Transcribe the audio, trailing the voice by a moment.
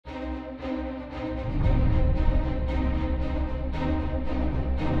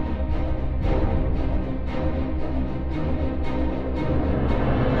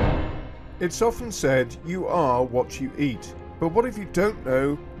It's often said you are what you eat, but what if you don't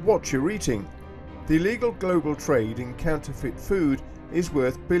know what you're eating? The illegal global trade in counterfeit food is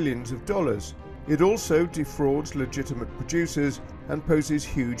worth billions of dollars. It also defrauds legitimate producers and poses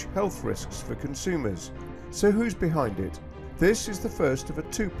huge health risks for consumers. So who's behind it? This is the first of a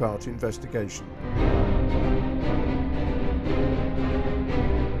two-part investigation.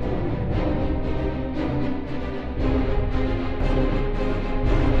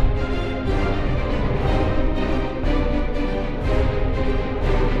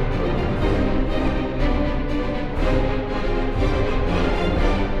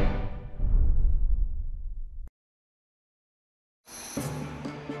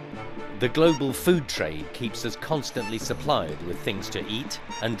 The global food trade keeps us constantly supplied with things to eat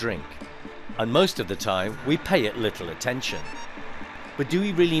and drink. And most of the time, we pay it little attention. But do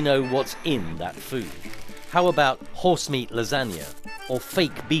we really know what's in that food? How about horse meat lasagna, or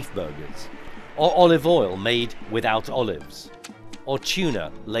fake beef burgers, or olive oil made without olives, or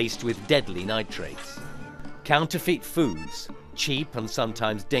tuna laced with deadly nitrates? Counterfeit foods, cheap and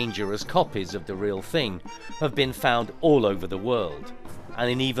sometimes dangerous copies of the real thing, have been found all over the world, and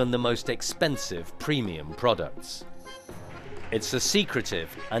in even the most expensive premium products. It's a secretive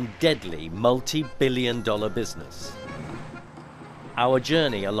and deadly multi-billion-dollar business. Our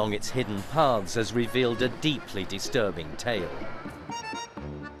journey along its hidden paths has revealed a deeply disturbing tale,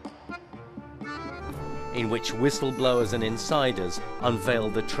 in which whistleblowers and insiders unveil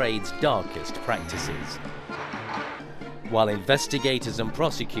the trade's darkest practices, while investigators and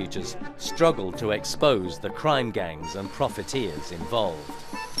prosecutors struggle to expose the crime gangs and profiteers involved.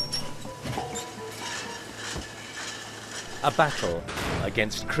 A battle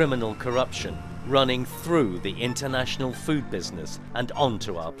against criminal corruption running through the international food business and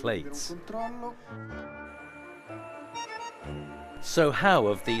onto our plates. So how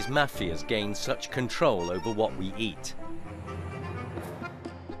have these mafias gained such control over what we eat?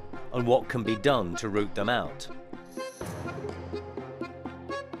 And what can be done to root them out?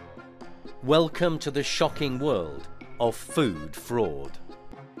 Welcome to the shocking world of food fraud.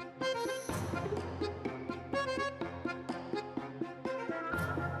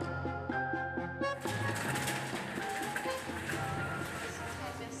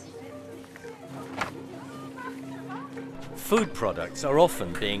 Food products are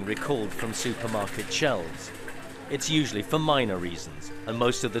often being recalled from supermarket shelves. It's usually for minor reasons, and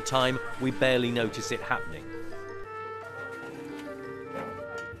most of the time we barely notice it happening.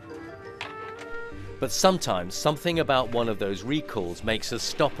 But sometimes something about one of those recalls makes us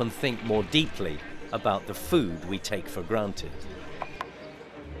stop and think more deeply about the food we take for granted.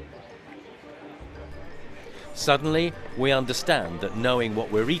 Suddenly, we understand that knowing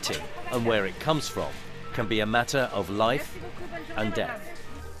what we're eating and where it comes from can be a matter of life and death.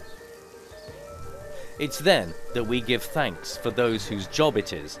 It's then that we give thanks for those whose job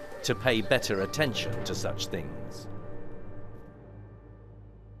it is to pay better attention to such things.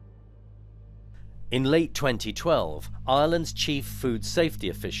 In late 2012, Ireland's chief food safety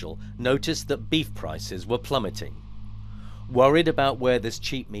official noticed that beef prices were plummeting. Worried about where this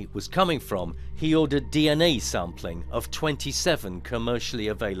cheap meat was coming from, he ordered DNA sampling of 27 commercially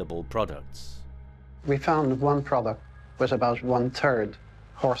available products. We found one product with about 1/3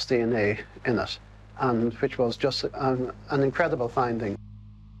 horse DNA in it, and which was just an incredible finding.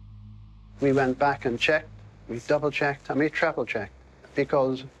 We went back and checked, we double-checked, and we triple-checked,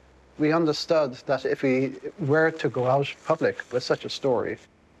 because we understood that if we were to go out public with such a story,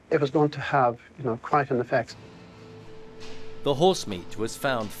 it was going to have, quite an effect. The horse meat was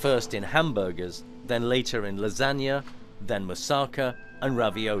found first in hamburgers, then later in lasagna, then moussaka and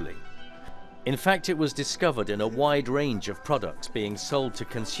ravioli. In fact, it was discovered in a wide range of products being sold to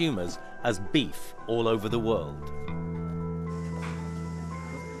consumers as beef all over the world.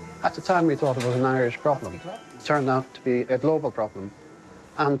 At the time, we thought it was an Irish problem. It turned out to be a global problem.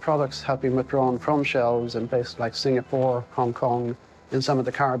 And products have been withdrawn from shelves in places like Singapore, Hong Kong, in some of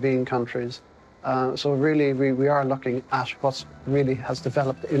the Caribbean countries. So really, we are looking at what really has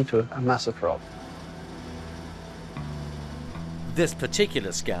developed into a massive fraud. This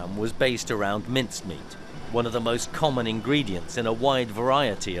particular scam was based around mincemeat, one of the most common ingredients in a wide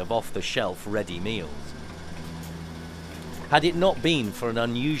variety of off-the-shelf ready meals. Had it not been for an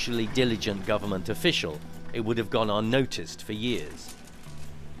unusually diligent government official, it would have gone unnoticed for years.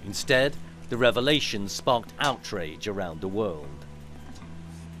 Instead, the revelation sparked outrage around the world.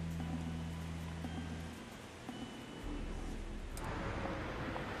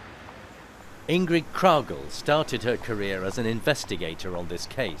 Ingrid Kragel started her career as an investigator on this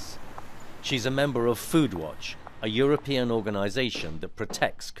case. She's a member of Food Watch, a European organisation that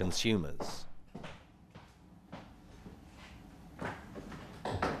protects consumers.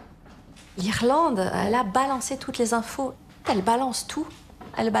 L'Irlande, elle a balancé toutes les infos. Elle balance tout.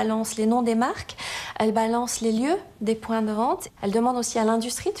 Elle balance les noms des marques, elle balance les lieux des points de vente. Elle demande aussi à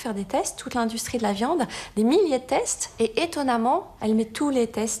l'industrie de faire des tests, toute l'industrie de la viande, des milliers de tests. Et étonnamment, elle met tous les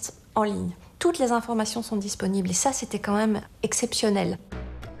tests en ligne. Toutes les informations sont disponibles. Et ça, c'était quand même exceptionnel.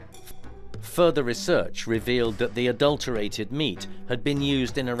 Further research revealed that the adulterated meat had been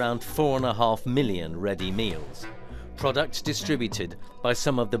used in around 4.5 million ready meals, products distributed by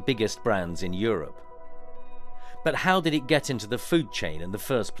some of the biggest brands in Europe. But how did it get into the food chain in the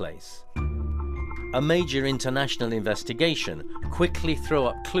first place? A major international investigation quickly threw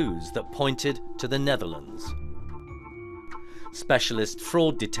up clues that pointed to the Netherlands. Specialist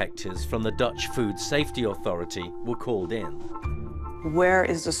fraud detectives from the Dutch Food Safety Authority were called in. Where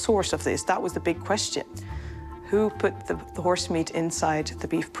is the source of this? That was the big question. Who put the horse meat inside the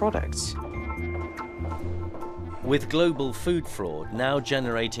beef products? With global food fraud now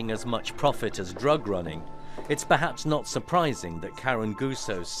generating as much profit as drug running, it's perhaps not surprising that Karen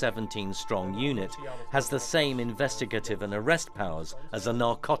Gousseau's 17-strong unit has the same investigative and arrest powers as a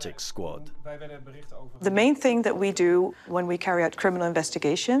narcotics squad. The main thing that we do when we carry out criminal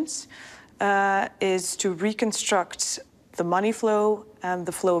investigations is to reconstruct the money flow and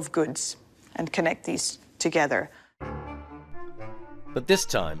the flow of goods and connect these together. But this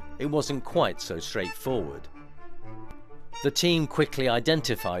time, it wasn't quite so straightforward. The team quickly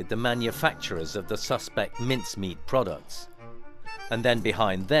identified the manufacturers of the suspect mincemeat products. And then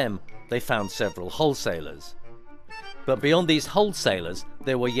behind them, they found several wholesalers. But beyond these wholesalers,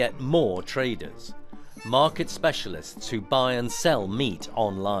 there were yet more traders, market specialists who buy and sell meat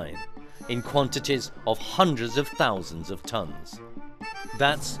online, in quantities of hundreds of thousands of tons.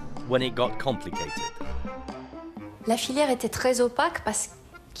 That's when it got complicated. La filière était très opaque parce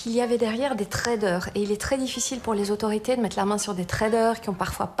qu'il y avait derrière des traders. Et il est très difficile pour les autorités de mettre la main sur des traders qui n'ont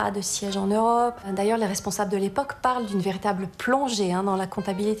parfois pas de siège en Europe. D'ailleurs, les responsables de l'époque parlent d'une véritable plongée dans la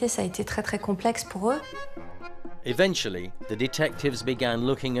comptabilité. Ça a été très très complexe pour eux. Eventually, the detectives began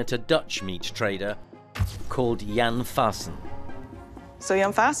looking at a Dutch meat trader called Jan Vaassen. So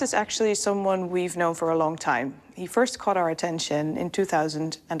Jan Vaassen is actually someone we've known for a long time. He first caught our attention in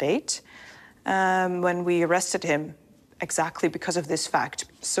 2008 when we arrested him exactly because of this fact.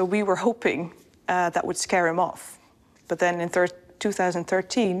 So we were hoping that would scare him off. But then in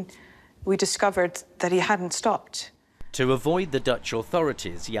 2013, we discovered that he hadn't stopped. To avoid the Dutch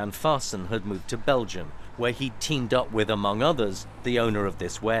authorities, Jan Vaassen had moved to Belgium, where he'd teamed up with, among others, the owner of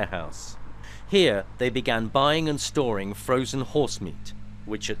this warehouse. Here, they began buying and storing frozen horse meat,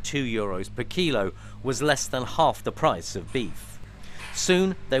 which at €2 per kilo was less than half the price of beef.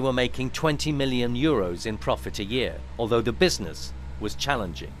 Soon, they were making €20 million in profit a year, although the business was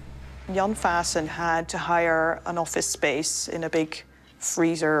challenging. Jan Vaassen had to hire an office space in a big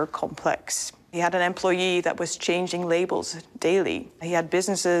freezer complex. He had an employee that was changing labels daily. He had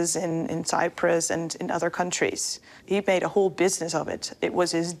businesses in Cyprus and in other countries. He made a whole business of it. It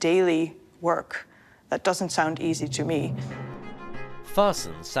was his daily work. That doesn't sound easy to me.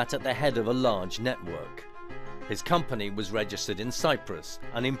 Vaassen sat at the head of a large network. His company was registered in Cyprus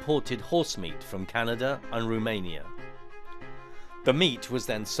and imported horse meat from Canada and Romania. The meat was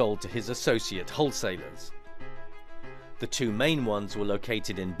then sold to his associate wholesalers. The two main ones were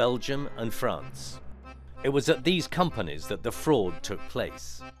located in Belgium and France. It was at these companies that the fraud took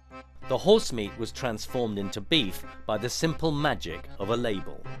place. The horse meat was transformed into beef by the simple magic of a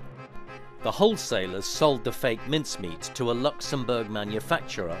label. The wholesalers sold the fake mincemeat to a Luxembourg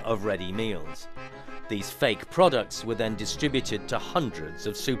manufacturer of ready meals. These fake products were then distributed to hundreds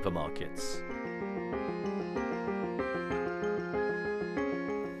of supermarkets.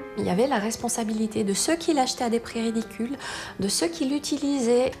 Il y avait la responsabilité de ceux qui l'achetaient à des prix ridicules, de ceux qui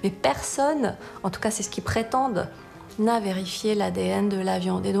l'utilisaient, mais personne, en tout cas c'est ce qu'ils prétendent, n'a vérifié l'ADN de la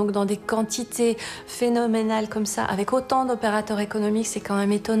viande. Et donc dans des quantités phénoménales comme ça, avec autant d'opérateurs économiques, c'est quand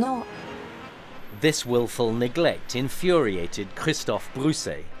même étonnant. This willful neglect infuriated Christophe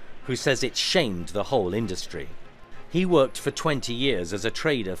Brousset, who says it shamed the whole industry. He worked for 20 years as a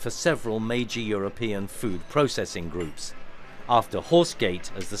trader for several major European food processing groups. After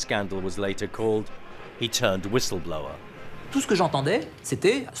Horsegate, as the scandal was later called, he turned whistleblower. Tout ce que j'entendais,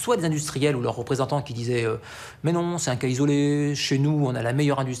 c'était soit des industriels ou leurs représentants qui disaient mais non, c'est un cas isolé, chez nous on a la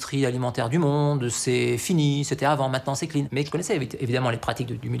meilleure industrie alimentaire du monde, c'est fini, c'était avant, maintenant c'est clean. Mais je connaissais évidemment les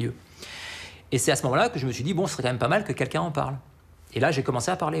pratiques du milieu. Et c'est à ce moment-là que je me suis dit, bon, ce serait quand même pas mal que quelqu'un en parle. Et là, j'ai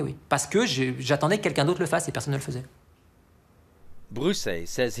commencé à parler, oui. Parce que j'attendais que quelqu'un d'autre le fasse et personne ne le faisait. Brousset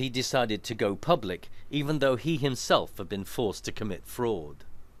says he decided to go public even though he himself had been forced to commit fraud.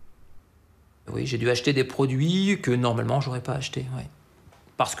 Oui, j'ai dû acheter des produits que normalement j'aurais pas achetés. Oui.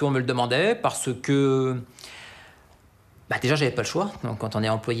 Parce qu'on me le demandait, parce que déjà j'avais pas le choix. Donc quand on est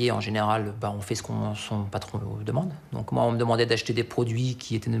employé en général, on fait ce qu'on son patron demande. Donc moi on me demandait d'acheter des produits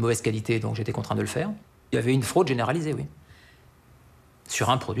qui étaient de mauvaise qualité, donc j'étais contraint de le faire. Il y avait une fraude généralisée, oui. Sur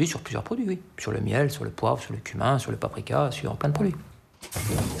un produit, sur plusieurs produits, oui. Sur le miel, sur le poivre, sur le cumin, sur le paprika, sur plein de produits.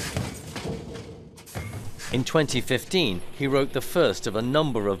 In 2015, he wrote the first of a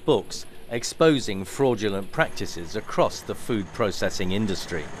number of books exposing fraudulent practices across the food processing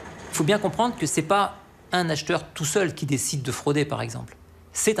industry. Il faut bien comprendre que c'est pas un acheteur tout seul qui décide de frauder, par exemple.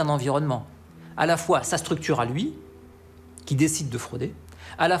 C'est un environnement. À la fois sa structure à lui, qui décide de frauder,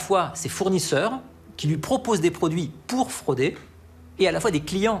 à la fois ses fournisseurs, qui lui proposent des produits pour frauder, et à la fois des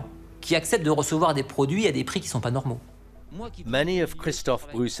clients qui acceptent de recevoir des produits à des prix qui ne sont pas normaux. Many of Christophe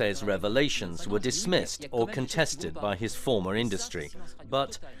Brousset's revelations were dismissed or contested by his former industry,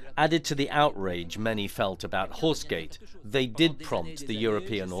 but added to the outrage many felt about Horsegate, they did prompt the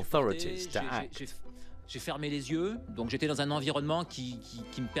European authorities to act. J'ai fermé les yeux, donc j'étais dans un environnement qui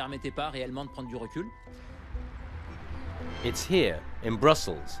me permettait pas réellement de prendre du recul. It's here, in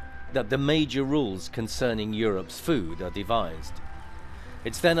Brussels, that the major rules concerning Europe's food are devised.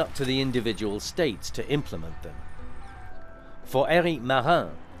 It's then up to the individual states to implement them. For Éric Marin,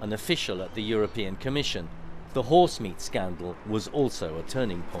 an official at the European Commission, the horse meat scandal was also a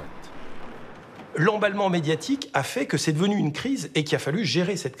turning point. L'emballement médiatique a fait que c'est devenu une crise et qu'il a fallu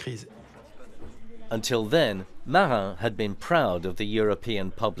gérer cette crise. Until then, Marin had been proud of the European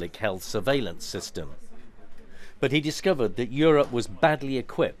public health surveillance system. But he discovered that Europe was badly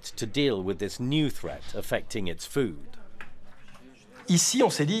equipped to deal with this new threat affecting its food. Ici, on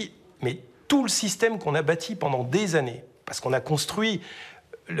s'est dit, mais tout le système qu'on a bâti pendant des années, parce qu'on a construit,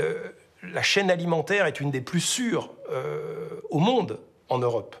 la chaîne alimentaire est une des plus sûres au monde en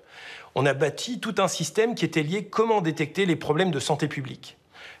Europe. On a bâti tout un système qui était lié comment détecter les problèmes de santé publique.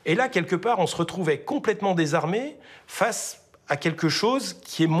 Et là, quelque part, on se retrouvait complètement désarmé face à quelque chose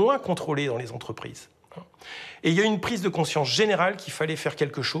qui est moins contrôlé dans les entreprises. Et il y a une prise de conscience générale qu'il fallait faire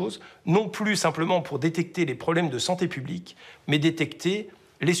quelque chose, non plus simplement pour détecter les problèmes de santé publique, mais détecter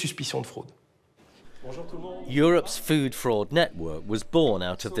les suspicions de fraude. Bonjour tout le monde. Europe's food fraud network was born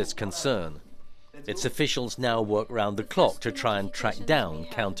out of this concern. Its officials now work round the clock to try and track down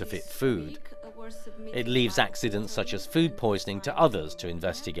counterfeit food. It leaves accidents such as food poisoning to others to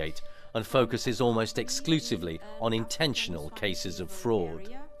investigate and focuses almost exclusively on intentional cases of fraud.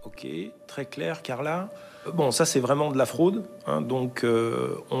 Ok, très clair, Carla. Bon, ça c'est vraiment de la fraude, hein, donc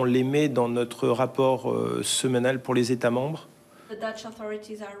on les met dans notre rapport semanal pour les États membres.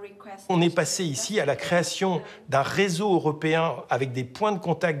 On est passé ici à la création d'un réseau européen avec des points de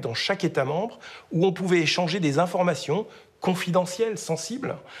contact dans chaque État membre où on pouvait échanger des informations confidentielles,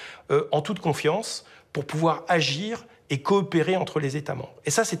 sensibles, en toute confiance, pour pouvoir agir et coopérer entre les États membres.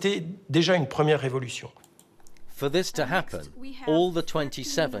 Et ça, c'était déjà une première révolution. For this to happen, all the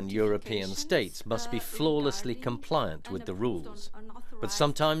 27 European states must be flawlessly compliant with the rules. But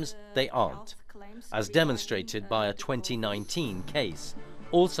sometimes they aren't, as demonstrated by a 2019 case,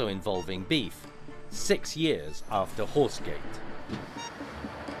 also involving beef, 6 years after Horsegate.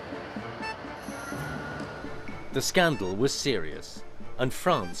 The scandal was serious, and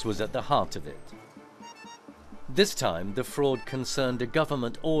France was at the heart of it. This time, the fraud concerned a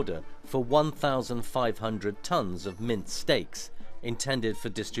government order for 1,500 tons of minced steaks intended for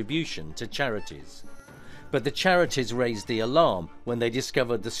distribution to charities. But the charities raised the alarm when they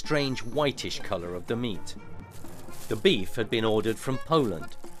discovered the strange whitish colour of the meat. The beef had been ordered from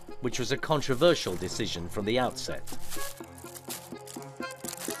Poland, which was a controversial decision from the outset.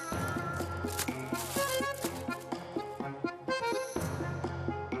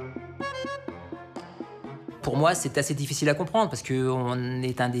 Pour moi, c'est assez difficile à comprendre parce qu'on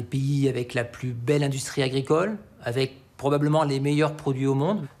est un des pays avec la plus belle industrie agricole, avec probablement les meilleurs produits au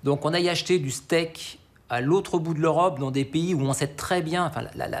monde. Donc on aille acheter du steak à l'autre bout de l'Europe, dans des pays où on sait très bien, enfin,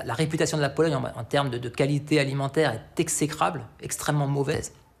 la réputation de la Pologne en termes de qualité alimentaire est exécrable, extrêmement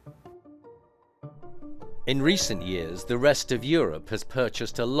mauvaise. In recent years, the rest of Europe has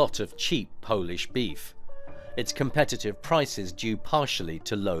purchased a lot of cheap Polish beef. Its competitive prices due partially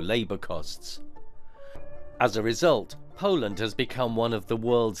to low labour costs. As a result, Poland has become one of the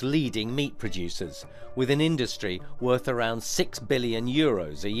world's leading meat producers, with an industry worth around €6 billion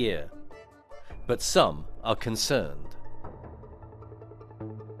a year. But some are concerned.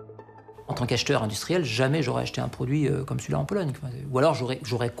 En tant qu'acheteur industriel, jamais j'aurais acheté un produit comme celui-là en Pologne. Ou alors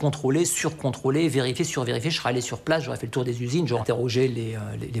j'aurais contrôlé, surcontrôlé, vérifié, survérifié. Je serais allé sur place, j'aurais fait le tour des usines, j'aurais interrogé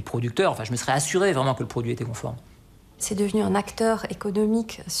les producteurs. Enfin, je me serais assuré vraiment que le produit était conforme. C'est devenu un acteur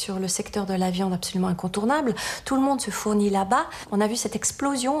économique sur le secteur de la viande absolument incontournable. Tout le monde se fournit là-bas. On a vu cette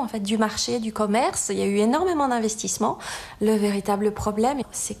explosion en fait, du marché, du commerce. Il y a eu énormément d'investissements. Le véritable problème,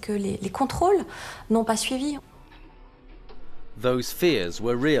 c'est que les contrôles n'ont pas suivi. Those fears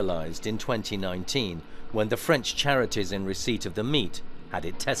were realized in 2019 when the French charities in receipt of the meat had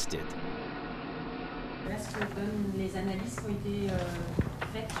it tested. Est-ce que les analyses ont été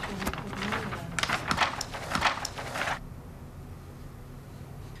faites sur les produits?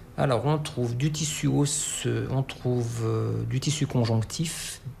 Alors, on trouve du tissu osseux, on trouve du tissu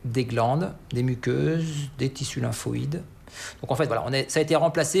conjonctif, des glandes, des muqueuses, des tissus lymphoïdes. Donc en fait, voilà, ça a été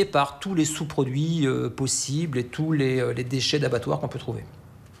remplacé par tous les sous-produits possibles et tous les déchets d'abattoir qu'on peut trouver.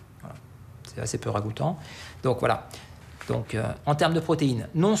 Voilà. C'est assez peu ragoûtant. Donc voilà. Donc, en termes de protéines,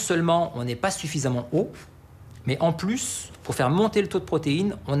 non seulement on n'est pas suffisamment haut, mais en plus, pour faire monter le taux de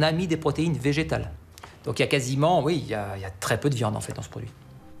protéines, on a mis des protéines végétales. Donc il y a quasiment, oui, il y a très peu de viande en fait dans ce produit.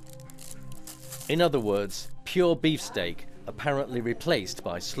 In other words, pure beefsteak apparently replaced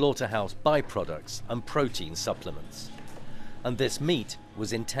by slaughterhouse byproducts and protein supplements. And this meat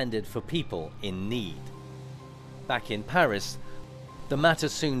was intended for people in need. Back in Paris, the matter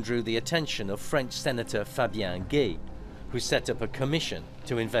soon drew the attention of French Senator Fabien Gay, who set up a commission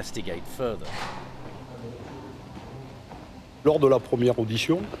to investigate further. Lors de la première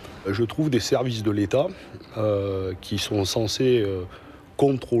audition, je trouve des services de l'État qui sont censés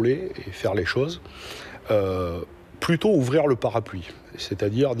contrôler et faire les choses, plutôt ouvrir le parapluie,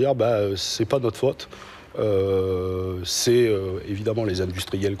 c'est-à-dire dire c'est pas notre faute, c'est évidemment les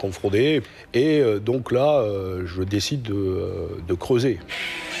industriels qui ont fraudé, et donc là je décide de creuser.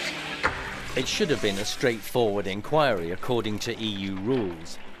 It should have been a straightforward inquiry according to EU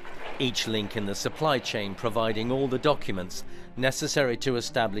rules, each link in the supply chain providing all the documents necessary to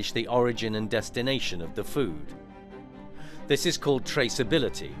establish the origin and destination of the food. This is called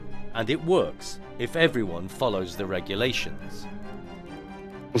traceability, and it works if everyone follows the regulations.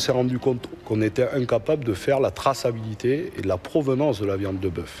 On s'est rendu compte qu'on était incapable de faire la traçabilité et la provenance de la viande de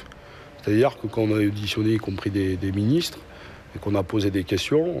bœuf. C'est-à-dire que quand on a auditionné, y compris des ministres, et qu'on a posé des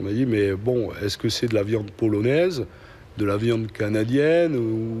questions, on a dit mais bon, est-ce que c'est de la viande polonaise, de la viande canadienne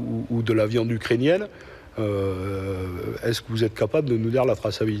ou de la viande ukrainienne? Est-ce que vous êtes capable de nous dire la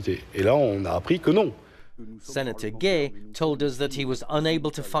traçabilité? Et là, on a appris que non. Senator Gay told us that he was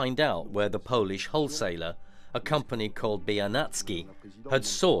unable to find out where the Polish wholesaler, a company called Biernacki, had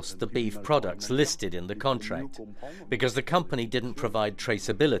sourced the beef products listed in the contract, because the company didn't provide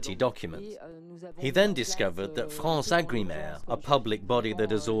traceability documents. He then discovered that France Agrimaire, a public body that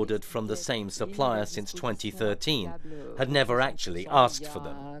has ordered from the same supplier since 2013, had never actually asked for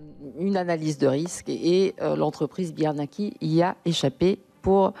them. Une analyse de risque et l'entreprise Biernacki y a échappé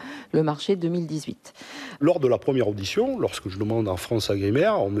pour le marché 2018. Lors de la première audition, lorsque je demande en France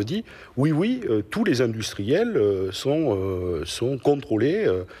Agrimaire, on me dit oui, tous les industriels sont contrôlés.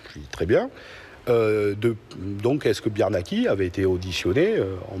 Je dis très bien. Donc est-ce que Biernacki avait été auditionné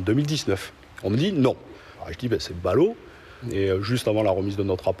en 2019? On me dit non. Alors, je dis c'est ballot. Et juste avant la remise de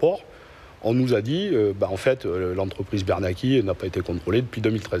notre rapport, on nous a dit en fait l'entreprise Biernacki n'a pas été contrôlée depuis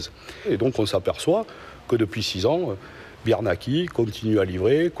 2013. Et donc on s'aperçoit que depuis 6 ans, Biernacki continue à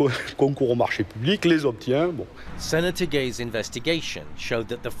livrer, concourt au marché public, les obtient. Bon. Senator Gay's investigation showed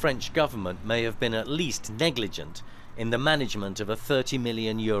that the French government may have been at least negligent in the management of a €30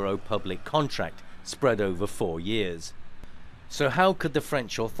 million public contract spread over 4 years. So how could the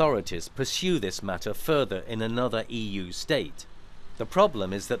French authorities pursue this matter further in another EU state? The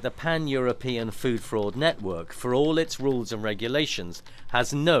problem is that the pan-European food fraud network, for all its rules and regulations,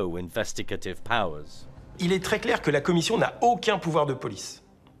 has no investigative powers. Il est très clair que la Commission n'a aucun pouvoir de police.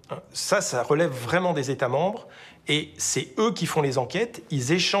 Ça relève vraiment des États membres, et c'est eux qui font les enquêtes,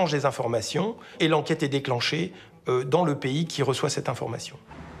 ils échangent les informations, et l'enquête est déclenchée dans le pays qui reçoit cette information.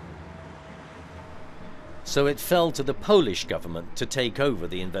 So it fell to the Polish government to take over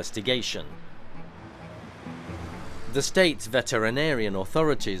the investigation. The state's veterinarian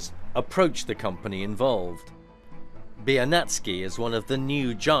authorities approached the company involved. Biernacki is one of the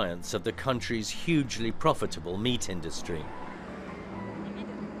new giants of the country's hugely profitable meat industry.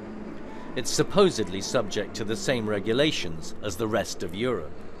 It's supposedly subject to the same regulations as the rest of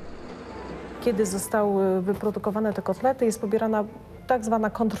Europe. Kiedy zostały wyprodukowane te kotlety, jest pobierana tak zwana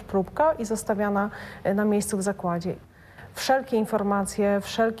kontrpróbka i zostawiana na miejscu w zakładzie. Wszelkie informacje,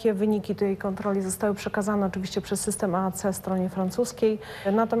 wszelkie wyniki tej kontroli zostały przekazane oczywiście przez system AAC stronie francuskiej.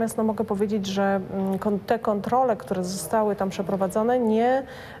 Natomiast no, mogę powiedzieć, że te kontrole, które zostały tam przeprowadzone,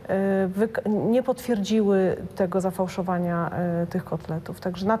 nie potwierdziły tego zafałszowania tych kotletów.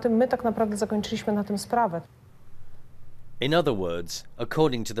 Także na tym my tak naprawdę zakończyliśmy na tym sprawę. In other words,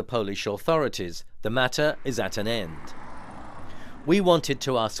 according to the Polish authorities, the matter is at an end. We wanted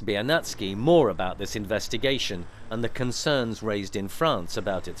to ask Biernacki more about this investigation and the concerns raised in France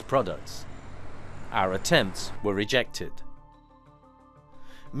about its products. Our attempts were rejected.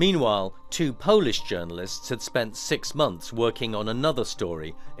 Meanwhile, 2 Polish journalists had spent 6 months working on another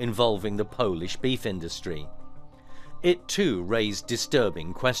story involving the Polish beef industry. It too raised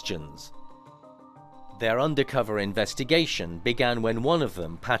disturbing questions. Their undercover investigation began when one of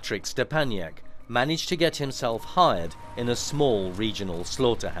them, Patrick Stepaniak, managed to get himself hired in a small regional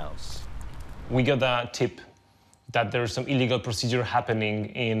slaughterhouse. We got a tip that there's some illegal procedure happening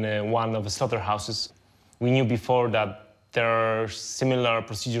in one of the slaughterhouses. We knew before that there are similar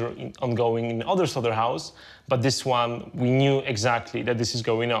procedure ongoing in other slaughterhouses, but this one, we knew exactly that this is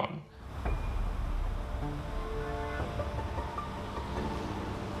going on.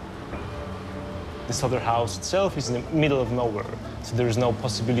 The slaughterhouse itself is in the middle of nowhere, so there is no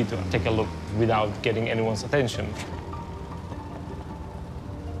possibility to take a look without getting anyone's attention.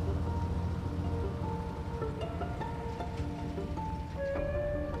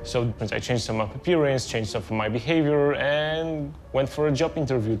 So I changed some of my appearance, changed some of my behavior, and went for a job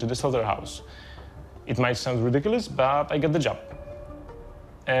interview to the slaughterhouse. It might sound ridiculous, but I got the job.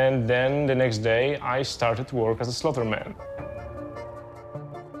 And then the next day, I started to work as a slaughterman.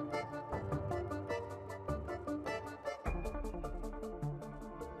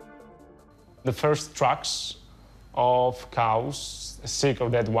 The first trucks of cows, sick or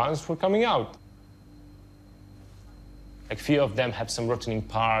dead ones, were coming out. Like, few of them have some rotting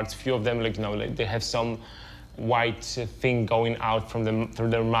parts, few of them, like, you know, like they have some white thing going out from them through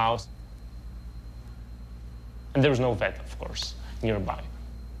their mouth. And there was no vet, of course, nearby.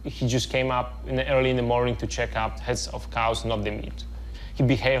 He just came up early in the morning to check out heads of cows, not the meat. He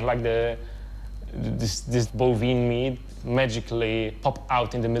behaved like this bovine meat magically popped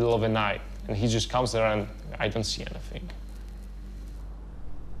out in the middle of the night. And he just comes there and I don't see anything.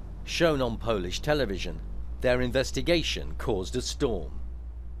 Shown on Polish television, their investigation caused a storm.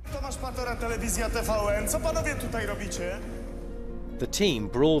 The team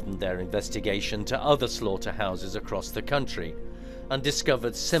broadened their investigation to other slaughterhouses across the country and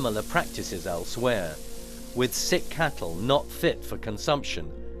discovered similar practices elsewhere, with sick cattle not fit for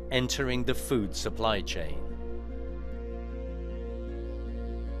consumption entering the food supply chain.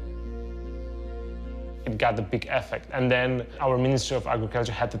 It got a big effect. And then our Ministry of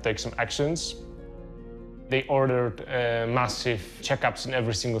Agriculture had to take some actions. They ordered massive checkups in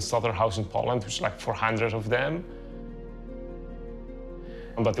every single slaughterhouse in Poland, which is like 400 of them.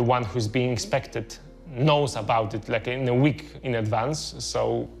 But the one who's being inspected knows about it like in a week in advance,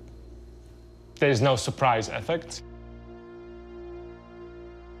 so there is no surprise effect.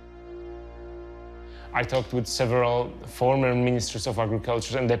 I talked with several former ministers of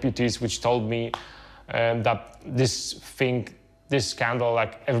agriculture and deputies, which told me that this scandal,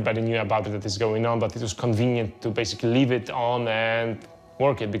 like everybody knew about it, that is going on, but it was convenient to basically leave it on and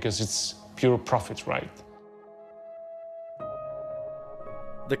work it because it's pure profit, right?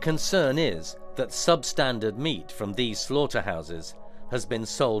 The concern is that substandard meat from these slaughterhouses has been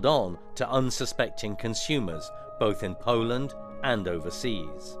sold on to unsuspecting consumers, both in Poland and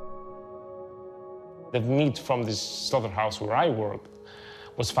overseas. The meat from this slaughterhouse where I worked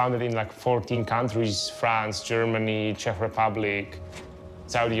was founded in like 14 countries: France, Germany, Czech Republic,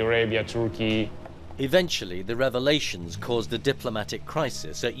 Saudi Arabia, Turkey. Eventually, the revelations caused a diplomatic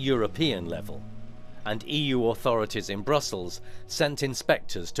crisis at European level, and EU authorities in Brussels sent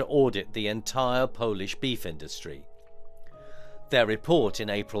inspectors to audit the entire Polish beef industry. Their report in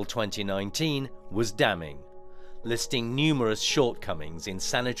April 2019 was damning, listing numerous shortcomings in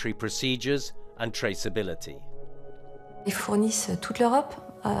sanitary procedures and traceability. Ils fournissent toute l'Europe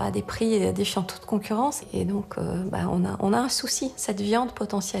à des prix défiant toute concurrence et donc on a un souci. Cette viande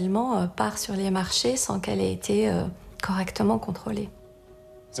potentiellement part sur les marchés sans qu'elle ait été correctement contrôlée.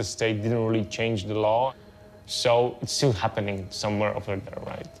 The state didn't really change the law, so it's still happening somewhere over there,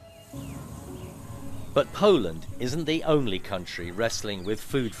 right? But Poland isn't the only country wrestling with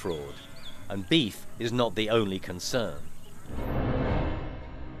food fraud, and beef is not the only concern.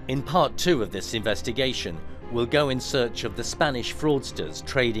 In part 2 of this investigation, we'll go in search of the Spanish fraudsters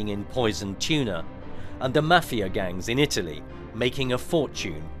trading in poisoned tuna and the mafia gangs in Italy making a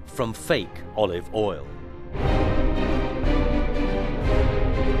fortune from fake olive oil.